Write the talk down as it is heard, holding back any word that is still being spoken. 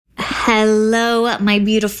Hello, my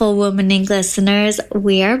beautiful Woman listeners.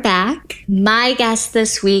 We are back. My guest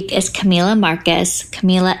this week is Camila Marcus.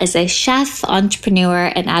 Camila is a chef,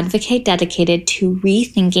 entrepreneur, and advocate dedicated to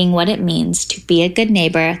rethinking what it means to be a good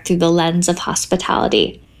neighbor through the lens of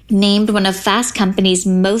hospitality. Named one of Fast Company's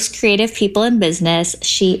most creative people in business,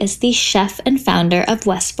 she is the chef and founder of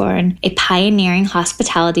Westbourne, a pioneering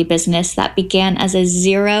hospitality business that began as a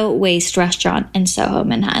zero-waste restaurant in Soho,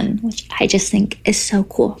 Manhattan, which I just think is so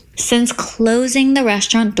cool. Since closing the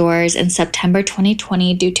restaurant doors in September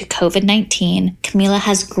 2020 due to COVID-19, Camila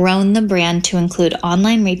has grown the brand to include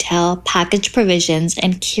online retail, packaged provisions,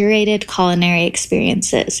 and curated culinary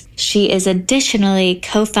experiences. She is additionally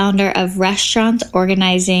co-founder of Restaurants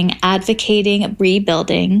Organizing, Advocating,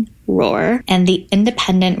 Rebuilding, ROAR, and the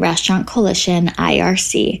Independent Restaurant Coalition,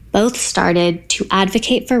 IRC. Both started to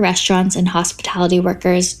advocate for restaurants and hospitality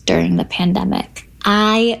workers during the pandemic.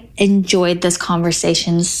 I enjoyed this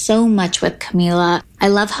conversation so much with Camila. I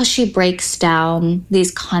love how she breaks down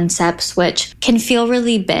these concepts, which can feel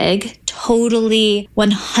really big. Totally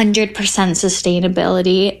 100%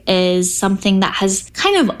 sustainability is something that has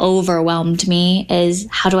kind of overwhelmed me, is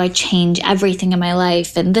how do I change everything in my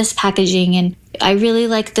life and this packaging, and I really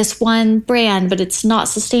like this one brand, but it's not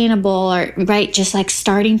sustainable, or right, just like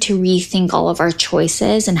starting to rethink all of our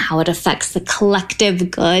choices and how it affects the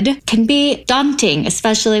collective good can be daunting,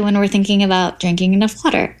 especially when we're thinking about drinking enough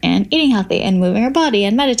water and eating healthy and moving our body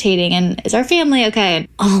and meditating and is our family okay and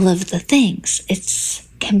all of the things. It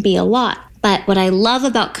can be a lot. But what I love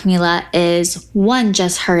about Camila is, one,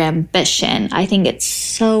 just her ambition. I think it's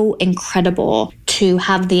so incredible to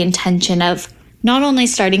have the intention of not only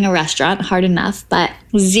starting a restaurant, hard enough, but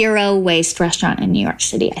zero waste restaurant in New York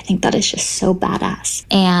City. I think that is just so badass.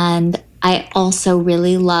 And I also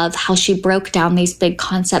really love how she broke down these big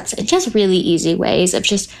concepts in just really easy ways of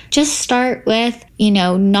just start with,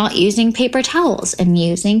 not using paper towels and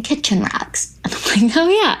using kitchen rags. And I'm like, oh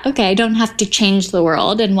yeah, okay, I don't have to change the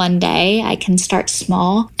world in one day. I can start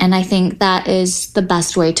small. And I think that is the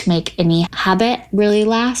best way to make any habit really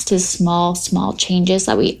last, is small changes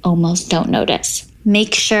that we almost don't notice.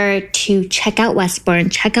 Make sure to check out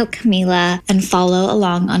Westbourne, check out Camila, and follow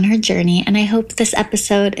along on her journey. And I hope this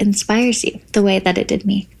episode inspires you the way that it did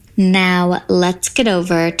me. Now, let's get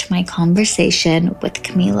over to my conversation with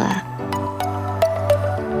Camila.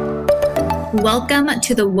 Welcome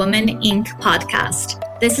to the Woman Inc.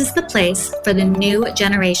 podcast. This is the place for the new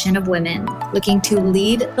generation of women looking to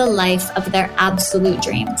lead the life of their absolute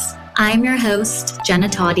dreams. I'm your host, Jenna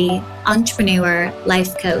Toddy, entrepreneur,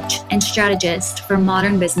 life coach, and strategist for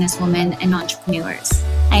modern businesswomen and entrepreneurs.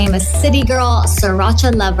 I am a city girl,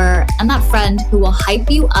 sriracha lover, and that friend who will hype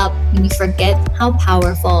you up when you forget how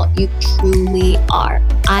powerful you truly are.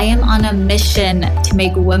 I am on a mission to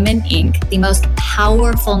make Women Inc. the most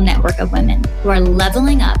powerful network of women who are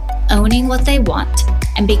leveling up, owning what they want,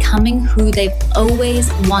 and becoming who they've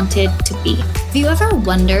always wanted to be. Have you ever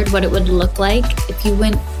wondered what it would look like if you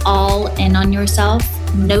went all in on yourself?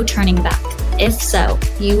 No turning back. If so,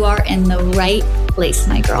 you are in the right place,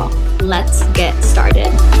 my girl. Let's get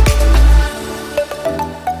started.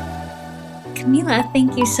 Camila,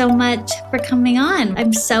 thank you so much for coming on.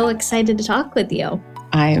 I'm so excited to talk with you.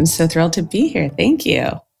 I am so thrilled to be here. Thank you.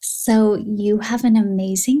 So you have an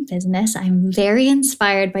amazing business. I'm very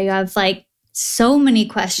inspired by you. I have so many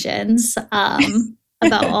questions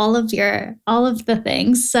about all of the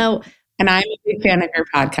things. And I'm a big fan of your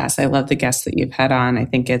podcast. I love the guests that you've had on. I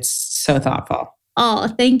think it's so thoughtful. Oh,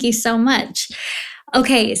 thank you so much.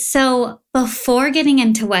 Okay, so before getting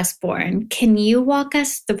into Westbourne, can you walk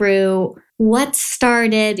us through what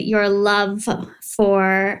started your love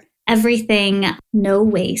for everything no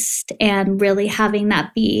waste and really having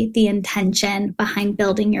that be the intention behind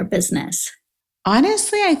building your business?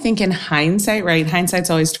 Honestly, I think in hindsight, right? Hindsight's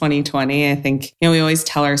always 20/20. I think, we always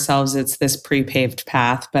tell ourselves it's this pre-paved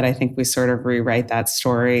path, but I think we sort of rewrite that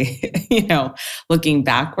story, looking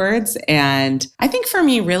backwards. And I think for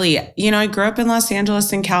me, really, I grew up in Los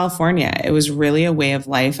Angeles and California. It was really a way of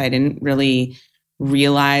life. I didn't really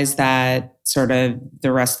realize that sort of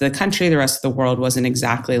the rest of the country, the rest of the world wasn't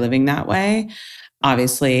exactly living that way.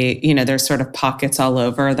 Obviously, there's sort of pockets all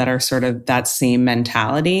over that are sort of that same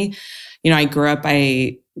mentality. I grew up,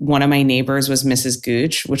 one of my neighbors was Mrs.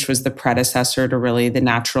 Gooch, which was the predecessor to really the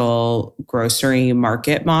natural grocery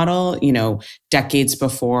market model, decades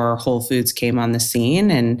before Whole Foods came on the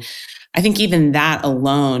scene. And I think even that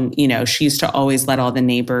alone, she used to always let all the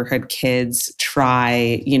neighborhood kids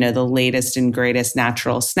try, the latest and greatest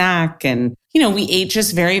natural snack. And, we ate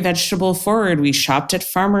just very vegetable forward. We shopped at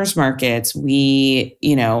farmers markets.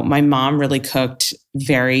 My mom really cooked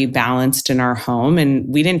very balanced in our home, and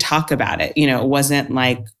we didn't talk about it. It wasn't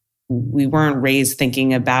like we weren't raised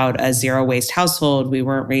thinking about a zero waste household. We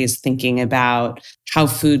weren't raised thinking about how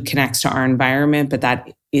food connects to our environment, but that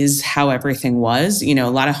is how everything was. A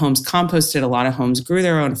lot of homes composted, a lot of homes grew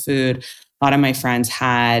their own food. A lot of my friends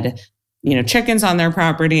had, chickens on their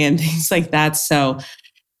property and things like that. So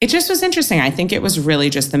it just was interesting. I think it was really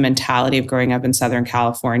just the mentality of growing up in Southern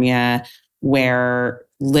California, where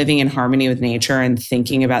living in harmony with nature and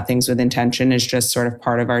thinking about things with intention is just sort of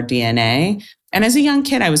part of our DNA. And as a young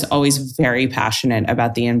kid, I was always very passionate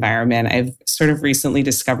about the environment. I've sort of recently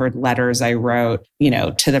discovered letters I wrote,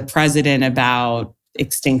 to the president about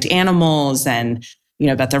extinct animals and,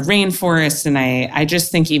 about the rainforest. And I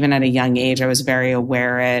just think even at a young age, I was very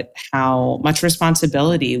aware at how much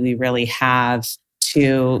responsibility we really have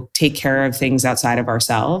to take care of things outside of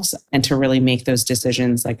ourselves and to really make those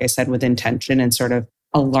decisions, like I said, with intention and sort of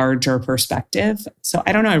a larger perspective. So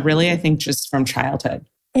I don't know, I think just from childhood.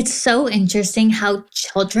 It's so interesting how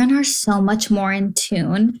children are so much more in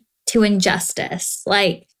tune to injustice.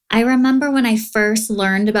 Like, I remember when I first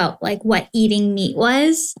learned about what eating meat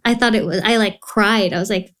was, I cried. I was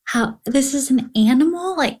like, how, this is an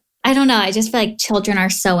animal? I don't know. I just feel like children are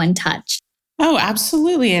so in touch. Oh,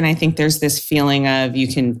 absolutely. And I think there's this feeling of you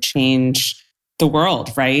can change the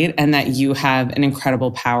world, right? And that you have an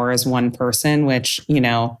incredible power as one person, which,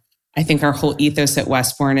 I think our whole ethos at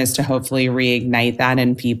Westbourne is to hopefully reignite that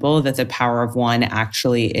in people, that the power of one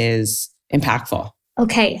actually is impactful.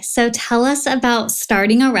 Okay, so tell us about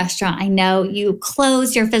starting a restaurant. I know you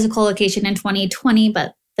closed your physical location in 2020,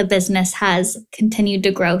 but the business has continued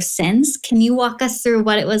to grow since. Can you walk us through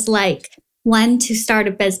what it was like, one, to start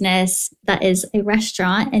a business that is a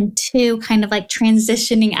restaurant, and two, kind of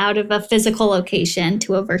transitioning out of a physical location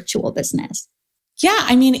to a virtual business? Yeah,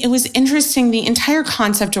 it was interesting. The entire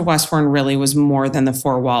concept of Westbourne really was more than the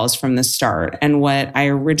four walls from the start. And what I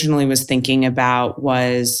originally was thinking about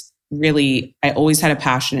was really, I always had a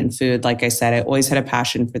passion in food. Like I said, I always had a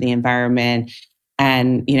passion for the environment.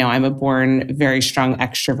 And, I'm a born very strong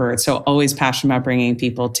extrovert. So always passionate about bringing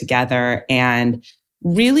people together. And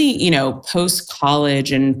really,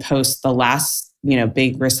 post-college and post the last,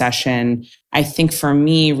 big recession, I think for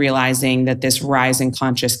me, realizing that this rise in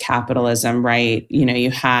conscious capitalism, right? You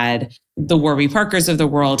had the Warby Parkers of the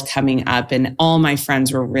world coming up, and all my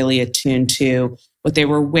friends were really attuned to what they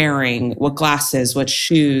were wearing, what glasses, what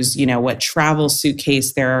shoes, what travel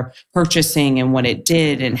suitcase they're purchasing and what it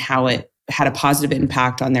did and how it had a positive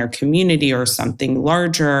impact on their community or something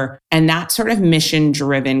larger. And that sort of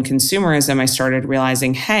mission-driven consumerism, I started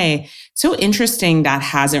realizing, hey, so interesting that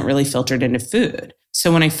hasn't really filtered into food.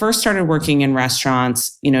 So when I first started working in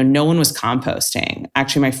restaurants, no one was composting.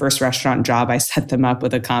 Actually, my first restaurant job, I set them up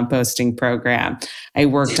with a composting program. I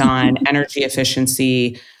worked on energy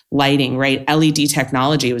efficiency, lighting, right? LED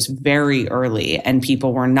technology was very early, and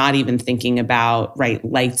people were not even thinking about, right,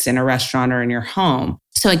 lights in a restaurant or in your home.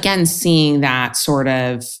 So again, seeing that sort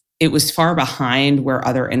of, it was far behind where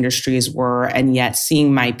other industries were, and yet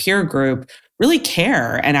seeing my peer group really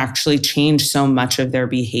care and actually change so much of their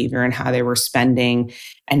behavior and how they were spending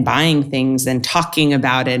and buying things and talking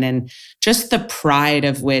about it. And just the pride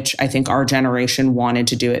of which I think our generation wanted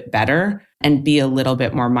to do it better and be a little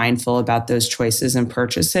bit more mindful about those choices and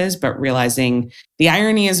purchases, but realizing the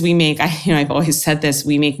irony is I've always said this,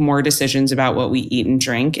 we make more decisions about what we eat and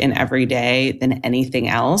drink in every day than anything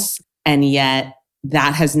else. And yet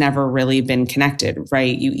that has never really been connected,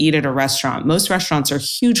 right? You eat at a restaurant. Most restaurants are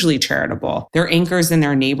hugely charitable. They're anchors in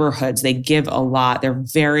their neighborhoods. They give a lot. They're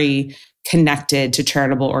very connected to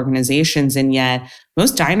charitable organizations. And yet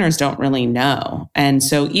most diners don't really know. And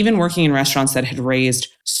so even working in restaurants that had raised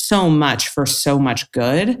so much for so much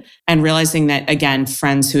good, and realizing that, again,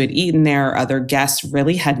 friends who had eaten there, other guests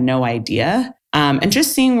really had no idea. And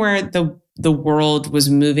just seeing where the world was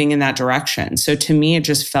moving in that direction. So to me, it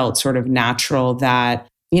just felt sort of natural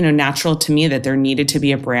to me that there needed to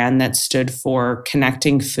be a brand that stood for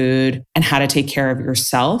connecting food and how to take care of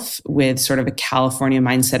yourself with sort of a California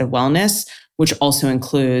mindset of wellness, which also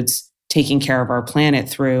includes taking care of our planet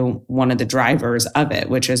through one of the drivers of it,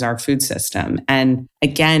 which is our food system. And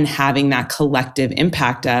again, having that collective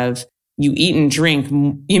impact of you eat and drink,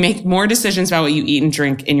 you make more decisions about what you eat and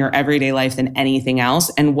drink in your everyday life than anything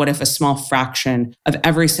else. And what if a small fraction of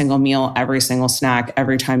every single meal, every single snack,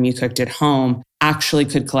 every time you cooked at home actually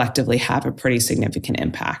could collectively have a pretty significant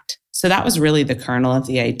impact? So that was really the kernel of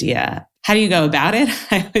the idea. How do you go about it?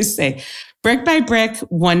 I always say, brick by brick,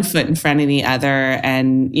 one foot in front of the other.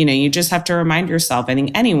 And, you just have to remind yourself, I think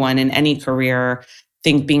anyone in any career,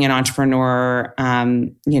 think being an entrepreneur,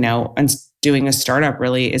 and doing a startup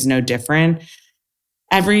really is no different.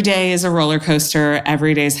 Every day is a roller coaster.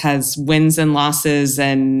 Every day has wins and losses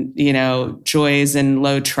and, joys and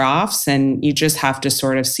low troughs. And you just have to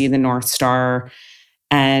sort of see the North Star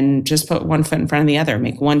and just put one foot in front of the other,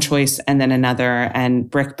 make one choice and then another, and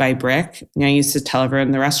brick by brick. I used to tell everyone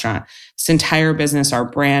in the restaurant, this entire business, our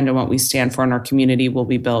brand and what we stand for in our community will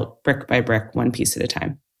be built brick by brick, one piece at a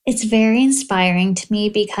time. It's very inspiring to me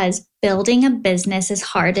because building a business is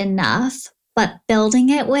hard enough, but building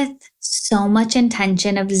it with so much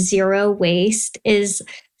intention of zero waste is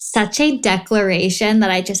such a declaration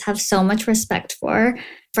that I just have so much respect for.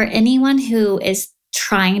 For anyone who is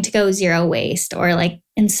trying to go zero waste or like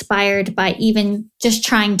inspired by even just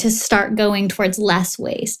trying to start going towards less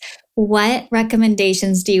waste, what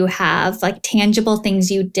recommendations do you have, like tangible things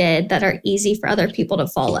you did that are easy for other people to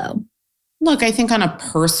follow? Look, I think on a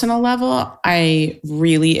personal level, I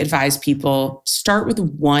really advise people start with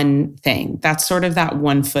one thing. That's sort of that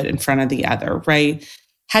one foot in front of the other, right?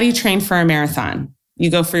 How do you train for a marathon? You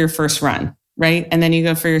go for your first run, right? And then you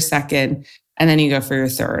go for your second, and then you go for your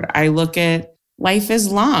third. I look at life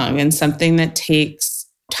is long and something that takes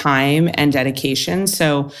time and dedication.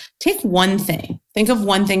 So take one thing. Think of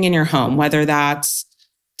one thing in your home, whether that's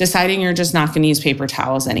deciding you're just not going to use paper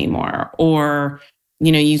towels anymore, or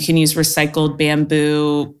you can use recycled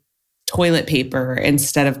bamboo toilet paper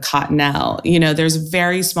instead of Cottonelle. There's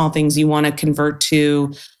very small things you want to convert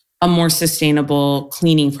to a more sustainable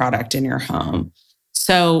cleaning product in your home.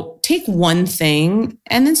 So take one thing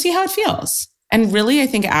and then see how it feels. And really, I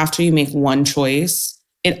think after you make one choice,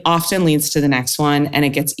 it often leads to the next one and it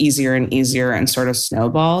gets easier and easier and sort of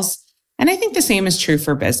snowballs. And I think the same is true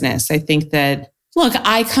for business. I think that, look,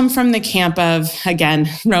 I come from the camp of, again,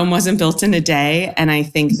 Rome wasn't built in a day. And I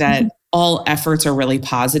think that all efforts are really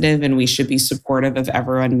positive and we should be supportive of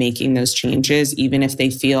everyone making those changes, even if they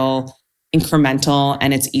feel incremental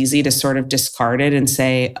and it's easy to sort of discard it and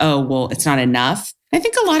say, oh, well, it's not enough. I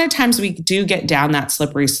think a lot of times we do get down that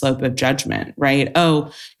slippery slope of judgment, right? Oh,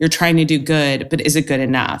 you're trying to do good, but is it good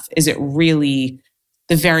enough? Is it really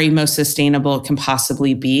the very most sustainable it can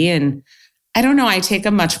possibly be? And I don't know, I take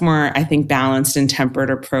a much more, I think, balanced and tempered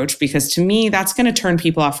approach because to me, that's going to turn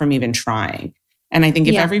people off from even trying. And I think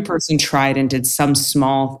if every person tried and did some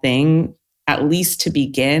small thing, at least to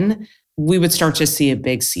begin, we would start to see a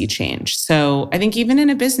big sea change. So I think even in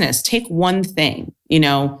a business, take one thing,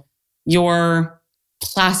 your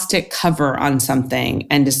plastic cover on something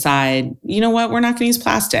and decide, you know what, we're not going to use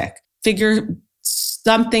plastic. Figure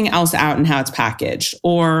something else out in how it's packaged,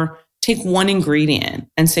 or take one ingredient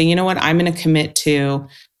and say, you know what, I'm going to commit to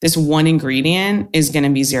this one ingredient is going to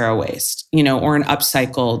be zero waste, or an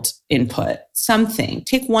upcycled input, something.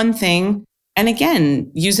 Take one thing and again,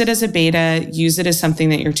 use it as a beta, use it as something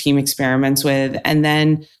that your team experiments with, and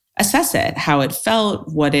then assess it, how it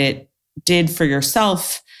felt, what it did for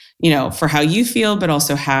yourself, for how you feel, but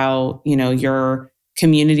also how, your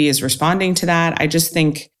community is responding to that. I just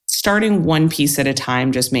think starting one piece at a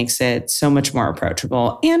time just makes it so much more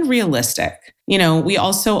approachable and realistic. We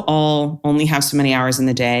also all only have so many hours in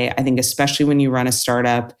the day. I think especially when you run a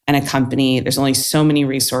startup and a company, there's only so many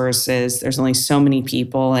resources, there's only so many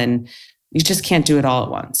people, and you just can't do it all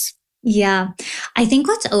at once. Yeah. I think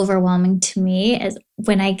what's overwhelming to me is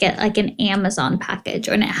when I get like an Amazon package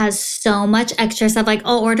and it has so much extra stuff, like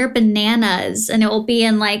I'll order bananas and it will be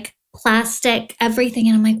in like plastic, everything.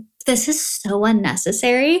 And I'm like, this is so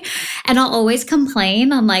unnecessary. And I'll always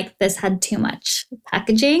complain. I'm like, this had too much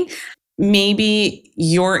packaging. Maybe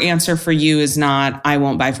your answer for you is not, I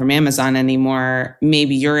won't buy from Amazon anymore.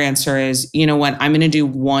 Maybe your answer is, you know what, I'm going to do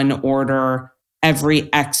one order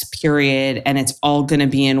every X period and it's all going to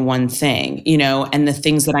be in one thing, and the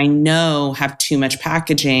things that I know have too much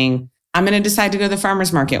packaging, I'm going to decide to go to the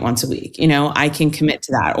farmer's market once a week. I can commit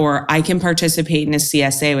to that, or I can participate in a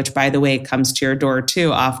CSA, which by the way, comes to your door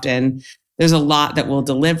too often. There's a lot that will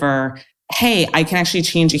deliver. Hey, I can actually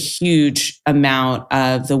change a huge amount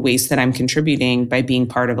of the waste that I'm contributing by being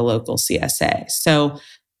part of a local CSA. So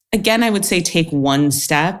again, I would say take one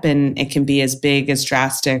step and it can be as big, as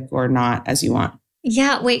drastic or not as you want.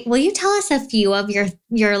 Yeah. Wait, will you tell us a few of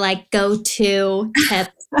your like go-to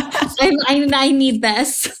tips? I need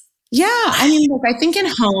this. Yeah. Look, I think in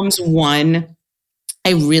homes, one,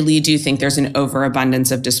 I really do think there's an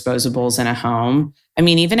overabundance of disposables in a home.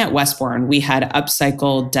 Even at Westbourne, we had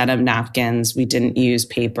upcycled denim napkins. We didn't use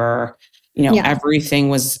paper. Everything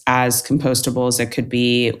was as compostable as it could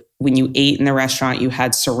be. When you ate in the restaurant, you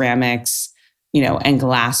had ceramics, and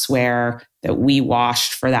glassware that we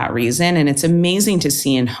washed for that reason. And it's amazing to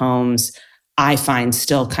see in homes. I find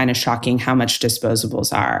still kind of shocking how much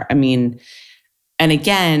disposables are. I mean, and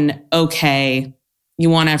again, okay, you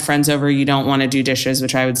want to have friends over, you don't want to do dishes,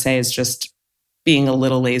 which I would say is just being a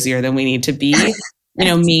little lazier than we need to be.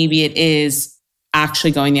 Maybe it is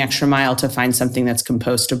actually going the extra mile to find something that's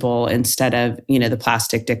compostable instead of, the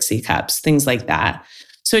plastic Dixie cups, things like that.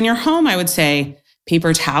 So in your home, I would say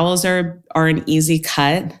paper towels are an easy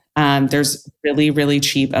cut. There's really, really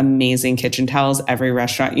cheap, amazing kitchen towels. Every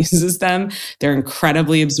restaurant uses them. They're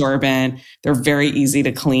incredibly absorbent. They're very easy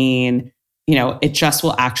to clean. It just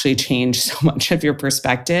will actually change so much of your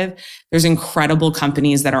perspective. There's incredible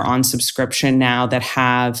companies that are on subscription now that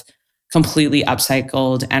have completely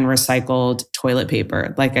upcycled and recycled toilet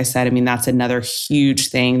paper. Like I said, that's another huge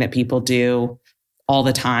thing that people do all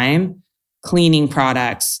the time. Cleaning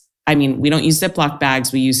products. We don't use Ziploc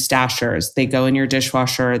bags. We use Stashers. They go in your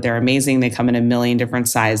dishwasher. They're amazing. They come in a million different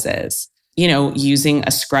sizes. Using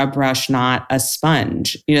a scrub brush, not a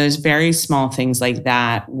sponge. There's very small things like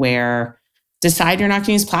that where decide you're not going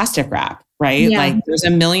to use plastic wrap, right? Yeah. Like there's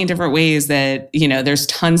a million different ways that, there's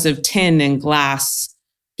tons of tin and glass,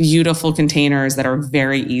 beautiful containers that are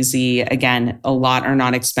very easy. Again, a lot are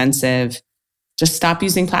not expensive. Just stop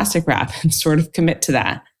using plastic wrap and sort of commit to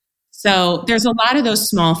that. So there's a lot of those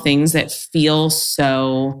small things that feel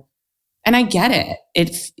so, and I get it.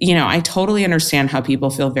 I totally understand how people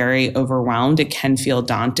feel very overwhelmed. It can feel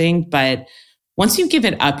daunting, but once you give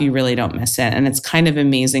it up, you really don't miss it. And it's kind of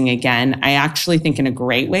amazing. Again, I actually think in a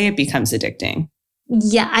great way, it becomes addicting.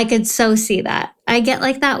 Yeah, I could so see that. I get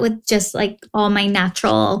like that with just like all my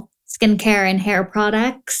natural skincare and hair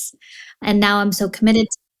products. And now I'm so committed.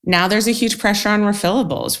 Now there's a huge pressure on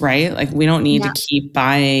refillables, right? Like we don't need to keep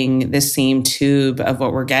buying the same tube of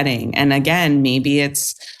what we're getting. And again, maybe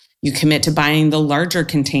it's you commit to buying the larger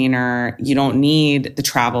container. You don't need the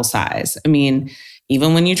travel size.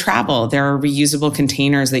 Even when you travel, there are reusable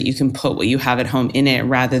containers that you can put what you have at home in it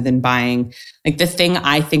rather than buying. Like the thing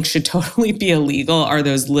I think should totally be illegal are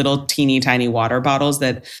those little teeny tiny water bottles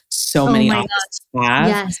that so many offices have.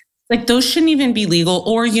 Yes. Like those shouldn't even be legal.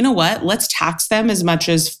 Or you know what? Let's tax them as much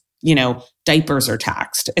as, diapers are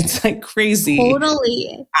taxed. It's like crazy.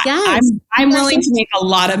 Totally. Yes. I'm willing to make a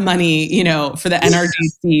lot of money, for the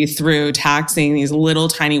NRDC through taxing these little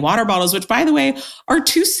tiny water bottles, which by the way, are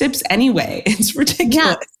 2 sips anyway. It's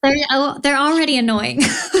ridiculous. Yeah, they're already annoying.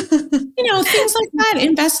 Things like that.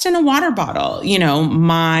 Invest in a water bottle.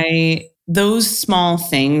 Those small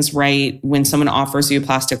things, right? When someone offers you a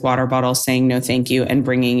plastic water bottle saying no, thank you, and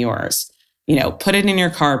bringing yours, put it in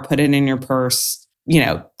your car, put it in your purse,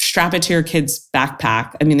 strap it to your kid's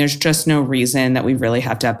backpack. There's just no reason that we really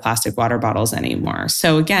have to have plastic water bottles anymore.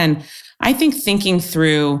 So again, I think thinking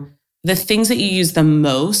through the things that you use the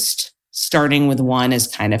most, starting with one is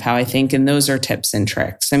kind of how I think. And those are tips and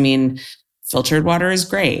tricks. Filtered water is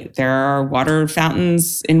great. There are water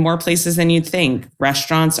fountains in more places than you'd think.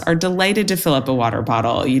 Restaurants are delighted to fill up a water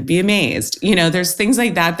bottle. You'd be amazed. There's things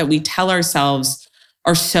like that we tell ourselves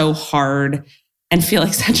are so hard and feel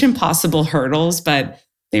like such impossible hurdles, but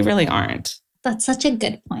they really aren't. That's such a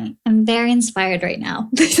good point. I'm very inspired right now.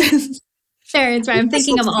 Very inspired. I'm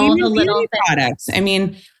thinking of all the little products.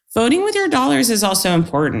 Voting with your dollars is also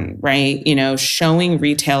important, right? Showing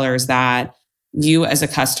retailers that you as a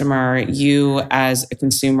customer, you as a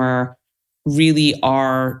consumer really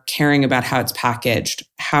are caring about how it's packaged,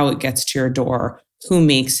 how it gets to your door, who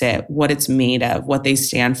makes it, what it's made of, what they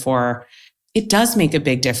stand for. It does make a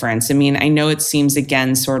big difference. I know it seems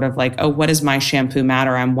again sort of like, oh, what does my shampoo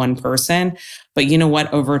matter? I'm one person. But you know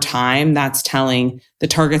what? Over time, that's telling the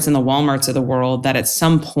Targets and the Walmarts of the world that at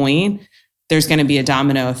some point, there's going to be a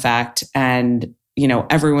domino effect and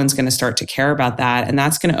everyone's going to start to care about that. And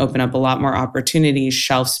that's going to open up a lot more opportunities,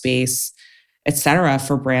 shelf space, et cetera,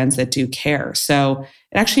 for brands that do care. So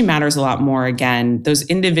it actually matters a lot more. Again, those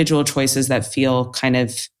individual choices that feel kind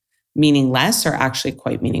of meaningless are actually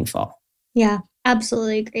quite meaningful. Yeah,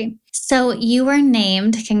 absolutely agree. So you were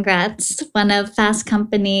named, congrats, one of Fast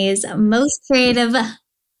Company's most creative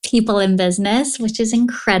people in business, which is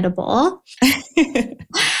incredible.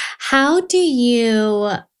 How do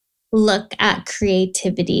you look at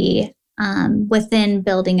creativity within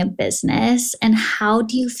building a business? And how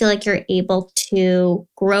do you feel like you're able to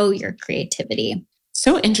grow your creativity?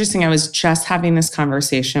 So interesting. I was just having this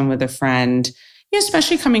conversation with a friend. Yeah,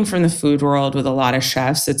 especially coming from the food world with a lot of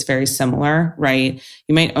chefs, it's very similar, right?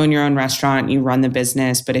 You might own your own restaurant, you run the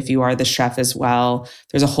business, but if you are the chef as well,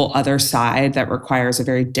 there's a whole other side that requires a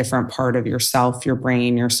very different part of yourself, your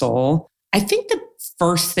brain, your soul. I think the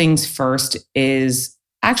first things first is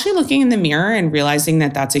actually looking in the mirror and realizing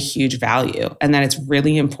that that's a huge value and that it's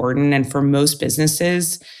really important. And for most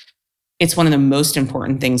businesses, it's one of the most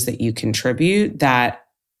important things that you contribute that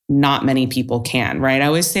not many people can, right? I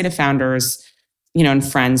always say to founders, and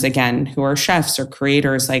friends, again, who are chefs or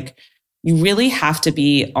creators, like you really have to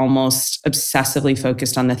be almost obsessively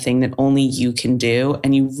focused on the thing that only you can do.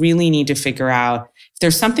 And you really need to figure out if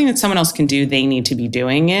there's something that someone else can do, they need to be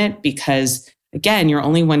doing it because, again, you're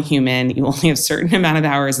only one human. You only have a certain amount of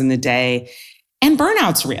hours in the day and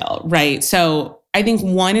burnout's real, right? So I think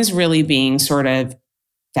one is really being sort of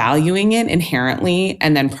valuing it inherently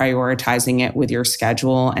and then prioritizing it with your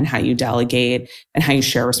schedule and how you delegate and how you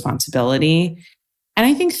share responsibility. And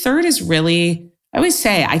I think third is really, I always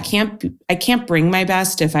say, I can't bring my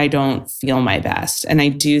best if I don't feel my best. And I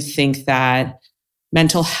do think that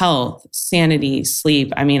mental health, sanity,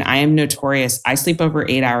 sleep. I mean, I am notorious. I sleep over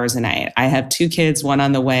 8 hours a night. I have 2 kids, one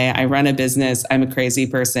on the way. I run a business. I'm a crazy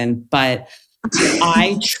person. But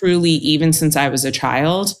I truly, even since I was a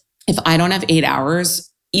child, if I don't have 8 hours,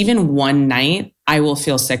 even one night, I will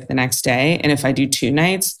feel sick the next day. And if I do 2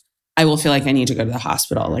 nights, I will feel like I need to go to the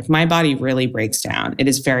hospital. Like my body really breaks down. It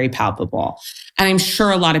is very palpable. And I'm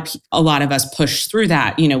sure a lot of us push through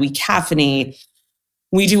that. We caffeinate,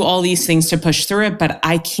 we do all these things to push through it, but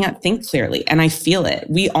I can't think clearly and I feel it.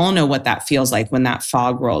 We all know what that feels like when that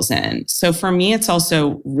fog rolls in. So for me, it's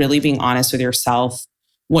also really being honest with yourself,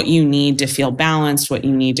 what you need to feel balanced, what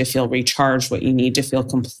you need to feel recharged, what you need to feel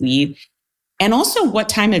complete. And also what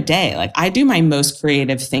time of day. Like I do my most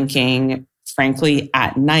creative thinking, frankly,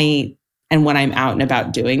 at night. And when I'm out and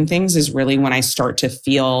about doing things is really when I start to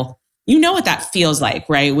feel, what that feels like,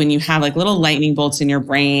 right? When you have like little lightning bolts in your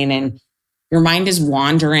brain and your mind is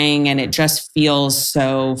wandering and it just feels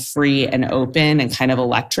so free and open and kind of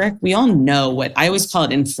electric. We all know what I always call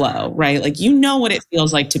it in flow, right? Like, what it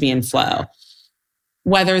feels like to be in flow,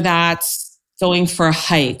 whether that's going for a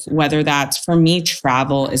hike, whether that's, for me,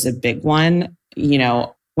 travel is a big one.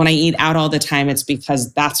 When I eat out all the time, it's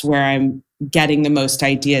because that's where I'm getting the most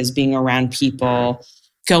ideas, being around people,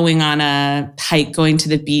 going on a hike, going to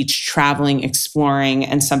the beach, traveling, exploring,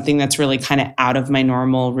 and something that's really kind of out of my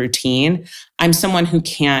normal routine. I'm someone who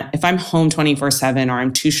can't, if I'm home 24/7 or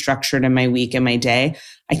I'm too structured in my week and my day,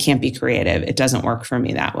 I can't be creative. It doesn't work for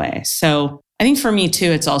me that way. So I think for me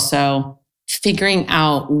too, it's also figuring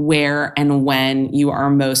out where and when you are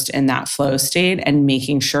most in that flow state and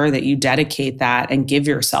making sure that you dedicate that and give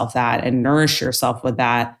yourself that and nourish yourself with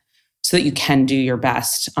that so that you can do your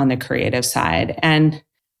best on the creative side. And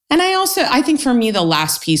I think for me, the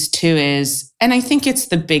last piece too is, and I think it's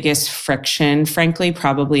the biggest friction, frankly,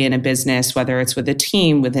 probably in a business, whether it's with a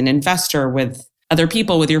team, with an investor, with other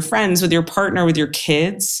people, with your friends, with your partner, with your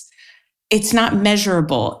kids, it's not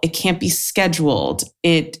measurable. It can't be scheduled.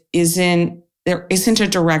 There isn't a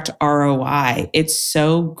direct ROI. It's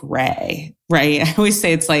so gray, right? I always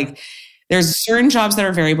say it's like, there's certain jobs that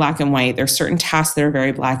are very black and white. There's certain tasks that are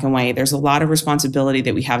very black and white. There's a lot of responsibility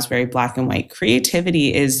that we have is very black and white.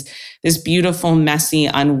 Creativity is this beautiful, messy,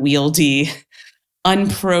 unwieldy,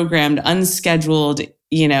 unprogrammed, unscheduled,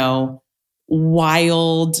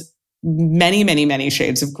 wild, many, many, many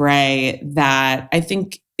shades of gray that I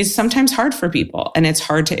think is sometimes hard for people. And it's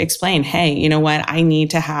hard to explain, hey, you know what? I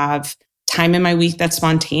need to have time in my week that's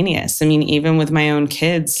spontaneous. I mean, even with my own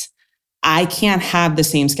kids, I can't have the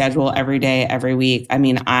same schedule every day, every week. I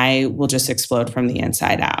mean, I will just explode from the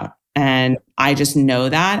inside out. And I just know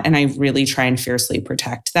that. And I really try and fiercely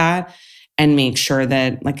protect that and make sure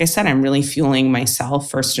that, like I said, I'm really fueling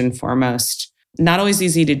myself first and foremost. Not always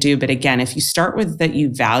easy to do. But again, if you start with that,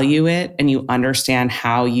 you value it and you understand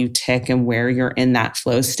how you tick and where you're in that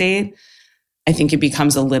flow state, I think it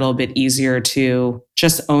becomes a little bit easier to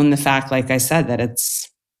just own the fact, like I said, that it's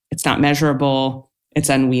not measurable. It's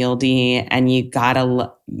unwieldy and you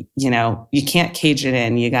gotta, you can't cage it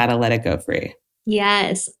in. You gotta let it go free.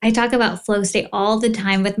 Yes. I talk about flow state all the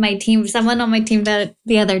time with my team. Someone on my team the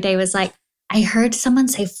other day was like, I heard someone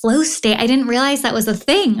say flow state. I didn't realize that was a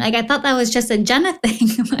thing. Like, I thought that was just a Jenna thing.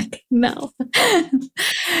 I'm like, no.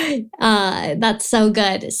 That's so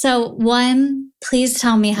good. So one, please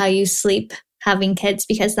tell me how you sleep having kids,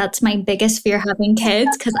 because that's my biggest fear, having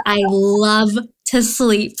kids, because I love to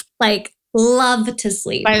sleep. Like, love to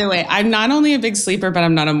sleep. By the way, I'm not only a big sleeper, but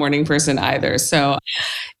I'm not a morning person either. So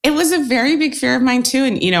it was a very big fear of mine too.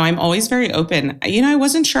 And, I'm always very open. I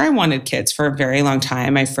wasn't sure I wanted kids for a very long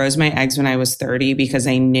time. I froze my eggs when I was 30 because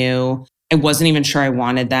I knew I wasn't even sure I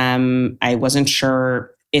wanted them. I wasn't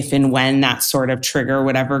sure if and when that sort of trigger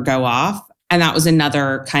would ever go off. And that was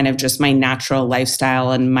another kind of just my natural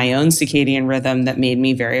lifestyle and my own circadian rhythm that made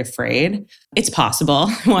me very afraid. It's possible.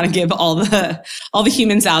 I want to give all the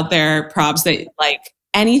humans out there props that like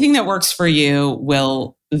anything that works for you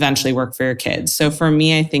will eventually work for your kids. So for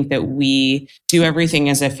me, I think that we do everything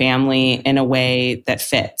as a family in a way that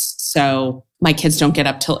fits. So my kids don't get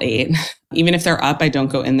up till 8. Even if they're up, I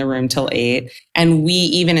don't go in the room till 8. And we,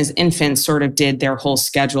 even as infants, sort of did their whole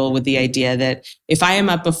schedule with the idea that if I am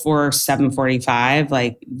up before 7:45,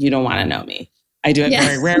 like you don't want to know me. I do it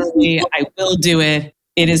very rarely. I will do it.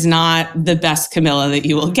 It is not the best Camilla that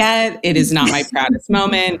you will get. It is not my proudest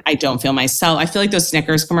moment. I don't feel myself. I feel like those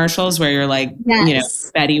Snickers commercials where you're like,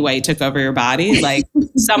 Betty White took over your body. Like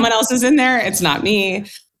someone else is in there. It's not me.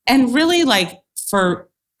 And really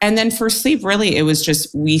and then for sleep, really, it was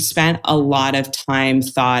just, we spent a lot of time,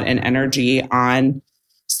 thought, and energy on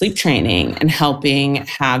sleep training and helping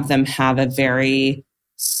have them have a very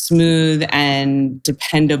smooth and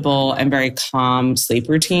dependable and very calm sleep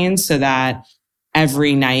routine so that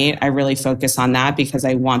every night I really focus on that because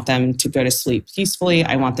I want them to go to sleep peacefully.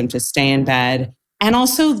 I want them to stay in bed. And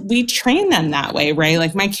also we train them that way, right?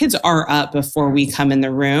 Like my kids are up before we come in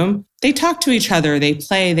the room. They talk to each other, they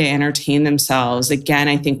play, they entertain themselves. Again,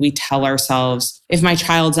 I think we tell ourselves, if my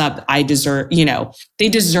child's up, they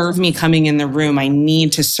deserve me coming in the room. I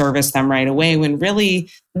need to service them right away. When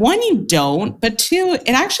really, one, you don't, but two,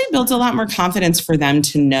 it actually builds a lot more confidence for them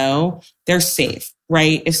to know they're safe,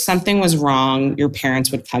 right? If something was wrong, your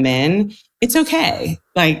parents would come in. It's okay.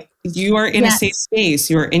 Like you are in a safe space.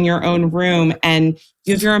 You're in your own room and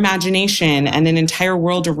you have your imagination and an entire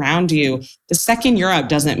world around you. The second you're up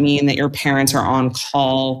doesn't mean that your parents are on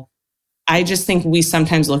call. I just think we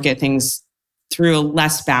sometimes look at things through a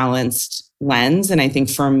less balanced lens. And I think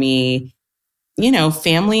for me,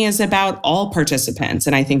 family is about all participants.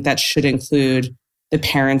 And I think that should include the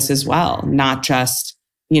parents as well, not just,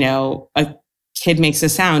 a kid makes a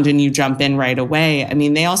sound and you jump in right away. I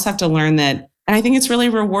mean, they also have to learn that. And I think it's really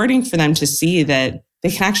rewarding for them to see that they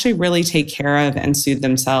can actually really take care of and soothe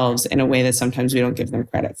themselves in a way that sometimes we don't give them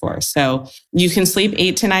credit for. So you can sleep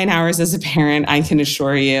 8 to 9 hours as a parent, I can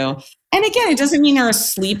assure you. And again, it doesn't mean they're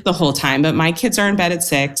asleep the whole time, but my kids are in bed at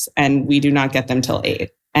 6 and we do not get them till 8.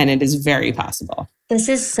 And it is very possible. This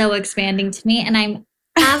is so expanding to me. And I'm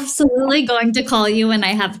absolutely going to call you when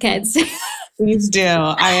I have kids. Please do.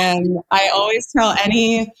 I always tell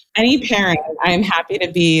any parent, I am happy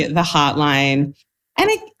to be the hotline. And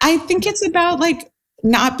I think it's about like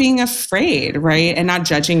not being afraid, right? And not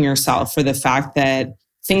judging yourself for the fact that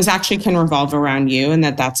things actually can revolve around you and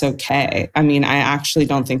that that's okay. I mean, I actually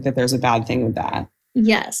don't think that there's a bad thing with that.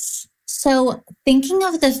 Yes. So thinking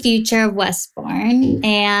of the future of Westbourne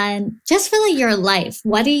and just really your life,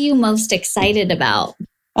 what are you most excited about?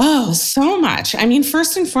 Oh, so much. I mean,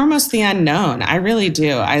 first and foremost, the unknown. I really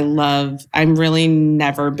do. I'm really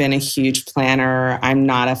never been a huge planner. I'm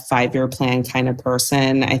not a 5-year plan kind of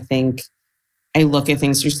person. I think I look at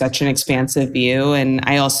things through such an expansive view. And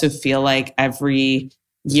I also feel like every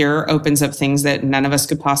year opens up things that none of us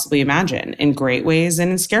could possibly imagine in great ways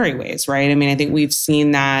and in scary ways, right? I mean, I think we've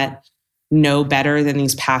seen that no better than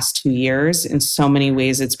these past 2 years. In so many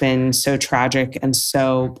ways, it's been so tragic and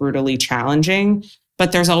so brutally challenging.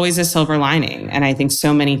 But there's always a silver lining. And I think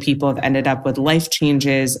so many people have ended up with life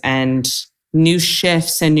changes and new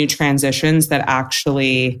shifts and new transitions that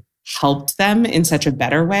actually helped them in such a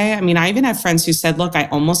better way. I mean, I even have friends who said, look, I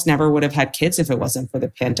almost never would have had kids if it wasn't for the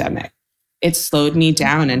pandemic. It slowed me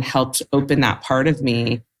down and helped open that part of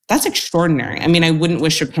me. That's extraordinary. I mean, I wouldn't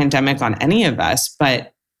wish a pandemic on any of us,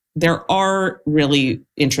 but there are really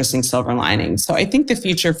interesting silver linings. So I think the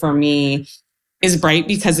future for me is bright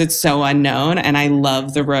because it's so unknown and I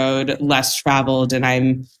love the road less traveled and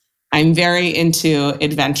I'm very into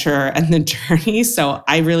adventure and the journey. So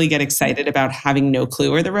I really get excited about having no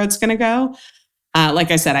clue where the road's going to go. Like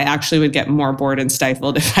I said, I actually would get more bored and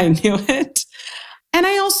stifled if I knew it. And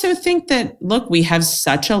I also think that, look, we have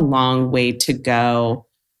such a long way to go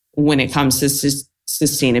when it comes to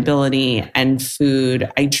sustainability and food.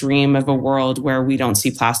 I dream of a world where we don't see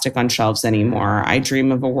plastic on shelves anymore. I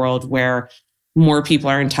dream of a world where more people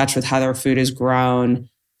are in touch with how their food is grown,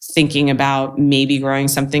 thinking about maybe growing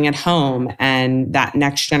something at home and that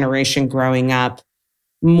next generation growing up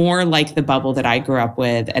more like the bubble that I grew up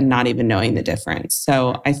with and not even knowing the difference.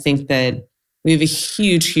 So I think that We have a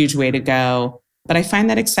huge, huge way to go. But I find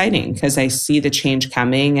that exciting because I see the change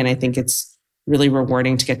coming, and I think it's really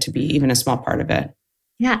rewarding to get to be even a small part of it.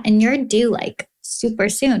 Yeah. And you're due like super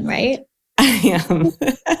soon, right? I am.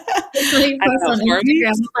 So you post on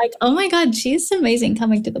Instagram, I'm like, oh my God, she's amazing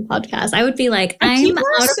coming to the podcast. I would be like, I'm out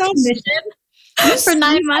of commission for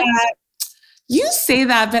 9 months. You say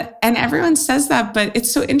that, and everyone says that, but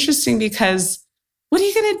it's so interesting because what are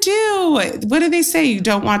you going to do? What do they say? You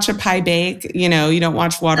don't watch a pie bake, you don't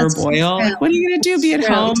watch water boil. Like, what are you going to do? Be at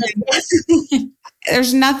home?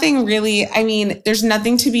 There's nothing really, there's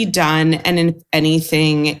nothing to be done. And in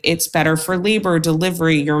anything, it's better for labor,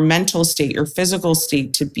 delivery, your mental state, your physical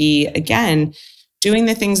state to be, again, doing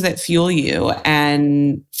the things that fuel you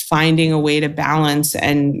and finding a way to balance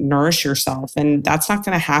and nourish yourself. And that's not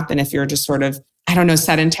going to happen if you're just sort of,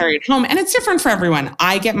 sedentary at home. And it's different for everyone.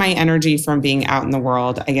 I get my energy from being out in the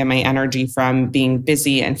world. I get my energy from being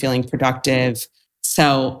busy and feeling productive.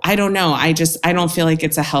 So I don't know. I don't feel like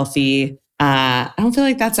it's a healthy, I don't feel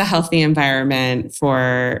like that's a healthy environment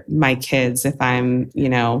for my kids if I'm,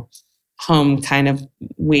 home kind of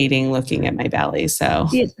waiting, looking at my belly. So.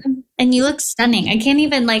 Yeah. And you look stunning. I can't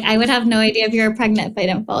even I would have no idea if you were pregnant if I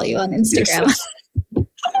didn't follow you on Instagram.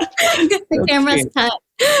 The camera's cut.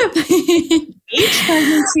 Each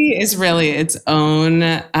pregnancy is really its own,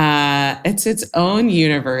 it's its own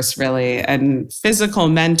universe, really. And physical,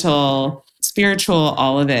 mental, spiritual,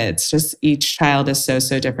 all of it. It's just each child is so,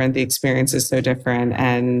 so different. The experience is so different.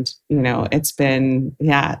 And, it's been,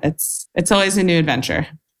 it's always a new adventure.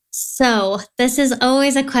 So this is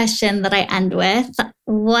always a question that I end with.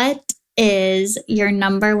 What is your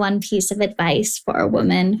number one piece of advice for a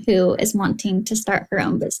woman who is wanting to start her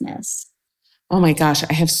own business? Oh my gosh,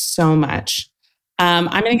 I have so much. I'm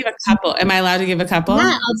going to give a couple. Am I allowed to give a couple?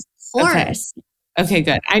 Yeah, of course. Okay,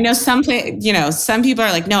 good. I know some people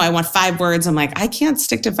are like, no, I want 5 words. I'm like, I can't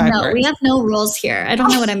stick to 5 words. No, we have no rules here. I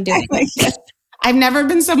don't know what I'm doing. I've never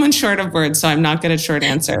been someone short of words, so I'm not good at short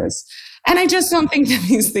answers. And I just don't think that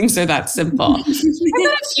these things are that simple. I've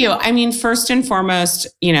got a few. First and foremost,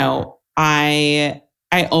 I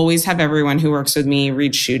always have everyone who works with me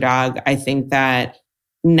read Shoe Dog. I think that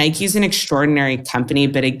Nike's an extraordinary company,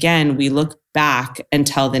 but again, we look back and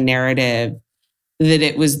tell the narrative that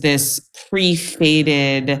it was this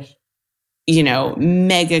pre-fated,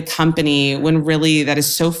 mega company when really that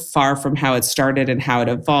is so far from how it started and how it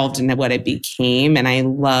evolved and what it became. And I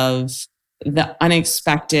love the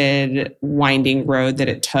unexpected winding road that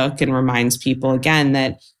it took, and reminds people again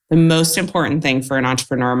that the most important thing for an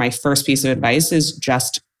entrepreneur, my first piece of advice, is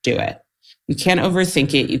just do it. You can't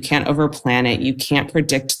overthink it. You can't overplan it. You can't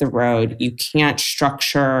predict the road. You can't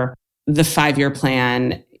structure the 5-year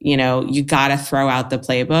plan. You got to throw out the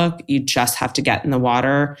playbook. You just have to get in the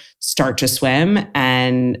water, start to swim.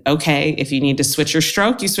 And okay, if you need to switch your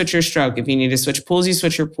stroke, you switch your stroke. If you need to switch pools, you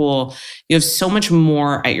switch your pool. You have so much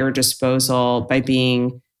more at your disposal by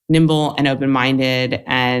being nimble and open-minded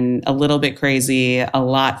and a little bit crazy, a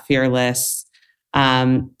lot fearless.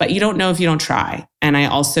 But you don't know if you don't try. And I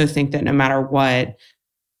also think that no matter what,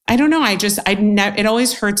 I don't know. It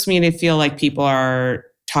always hurts me to feel like people are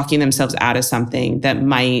talking themselves out of something that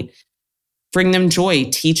might bring them joy,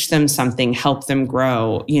 teach them something, help them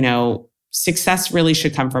grow. Success really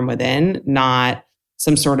should come from within, not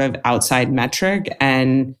some sort of outside metric,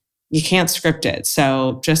 and you can't script it.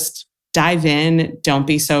 So just dive in, don't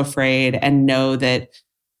be so afraid, and know that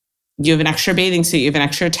you have an extra bathing suit, you have an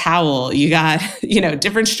extra towel, you got,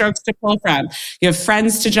 different strokes to pull from. You have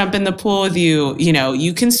friends to jump in the pool with you,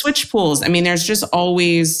 you can switch pools. There's just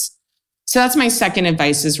always. So that's my second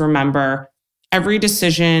advice, is remember, every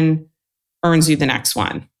decision earns you the next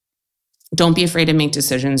one. Don't be afraid to make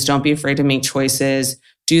decisions. Don't be afraid to make choices.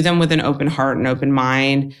 Do them with an open heart and open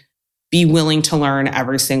mind. Be willing to learn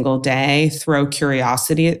every single day. Throw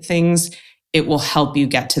curiosity at things. It will help you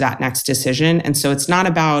get to that next decision. And so it's not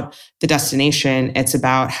about the destination. It's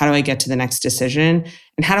about, how do I get to the next decision?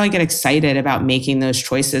 And how do I get excited about making those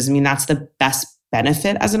choices? That's the best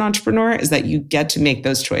benefit as an entrepreneur, is that you get to make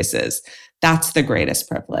those choices. That's the greatest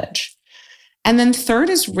privilege. And then third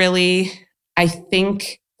is really, I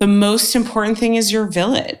think the most important thing is your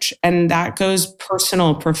village. And that goes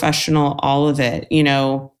personal, professional, all of it.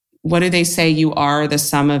 What do they say? You are the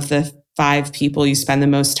sum of the 5 people you spend the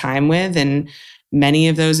most time with. And many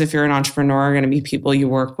of those, if you're an entrepreneur, are going to be people you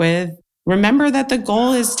work with. Remember that the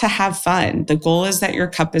goal is to have fun. The goal is that your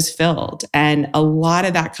cup is filled. And a lot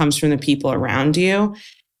of that comes from the people around you.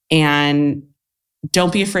 And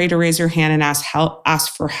don't be afraid to raise your hand and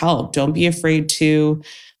ask for help. Don't be afraid to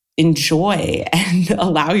enjoy and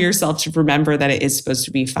allow yourself to remember that it is supposed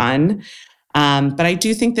to be fun. But I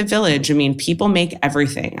do think the village, I mean, people make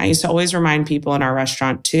everything. I used to always remind people in our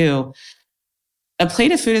restaurant too, a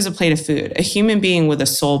plate of food is a plate of food. A human being with a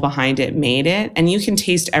soul behind it made it, and you can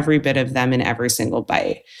taste every bit of them in every single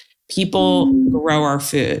bite. People grow our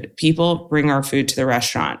food. People bring our food to the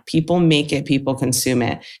restaurant. People make it. People consume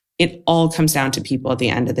it. It all comes down to people at the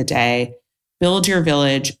end of the day. Build your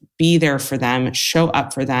village, be there for them, show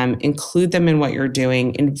up for them, include them in what you're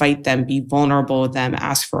doing, invite them, be vulnerable with them,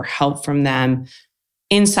 ask for help from them.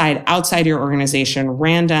 Inside, outside your organization,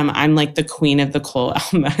 random. I'm like the queen of the cold.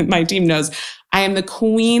 My team knows I am the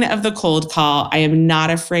queen of the cold call. I am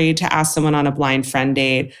not afraid to ask someone on a blind friend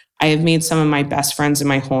date. I have made some of my best friends in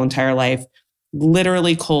my whole entire life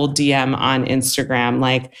literally cold DM on Instagram,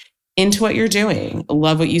 like, into what you're doing.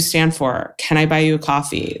 Love what you stand for. Can I buy you a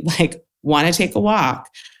coffee? Like, want to take a walk?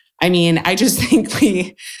 I mean, I just think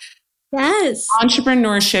Yes.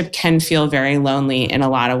 Entrepreneurship can feel very lonely in a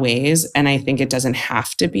lot of ways. And I think it doesn't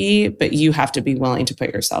have to be, but you have to be willing to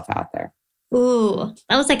put yourself out there. Ooh,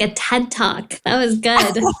 that was like a TED Talk. That was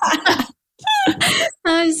good.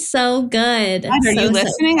 That was so good. Are you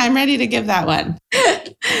listening? I'm ready to give that one.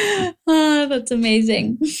 Oh, that's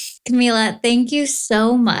amazing. Camila, thank you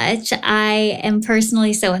so much. I am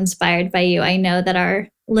personally so inspired by you. I know that our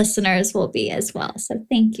listeners will be as well. So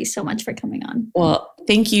thank you so much for coming on. Well,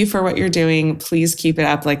 thank you for what you're doing. Please keep it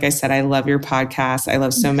up. Like I said, I love your podcast. I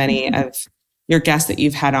love so many of your guests that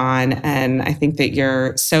you've had on. And I think that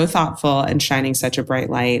you're so thoughtful and shining such a bright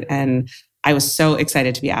light. And I was so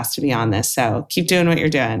excited to be asked to be on this. So keep doing what you're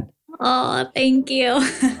doing. Oh, thank you.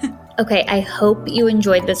 Okay, I hope you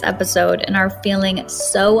enjoyed this episode and are feeling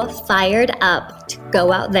so fired up to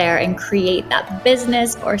go out there and create that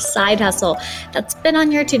business or side hustle that's been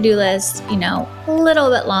on your to-do list, a little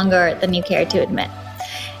bit longer than you care to admit.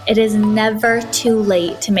 It is never too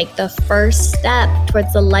late to make the first step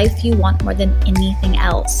towards the life you want more than anything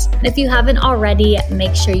else. And if you haven't already,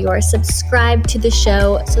 make sure you are subscribed to the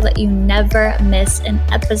show so that you never miss an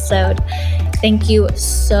episode. Thank you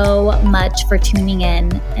so much for tuning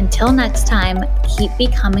in. Until next time, keep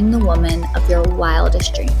becoming the woman of your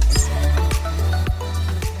wildest dreams.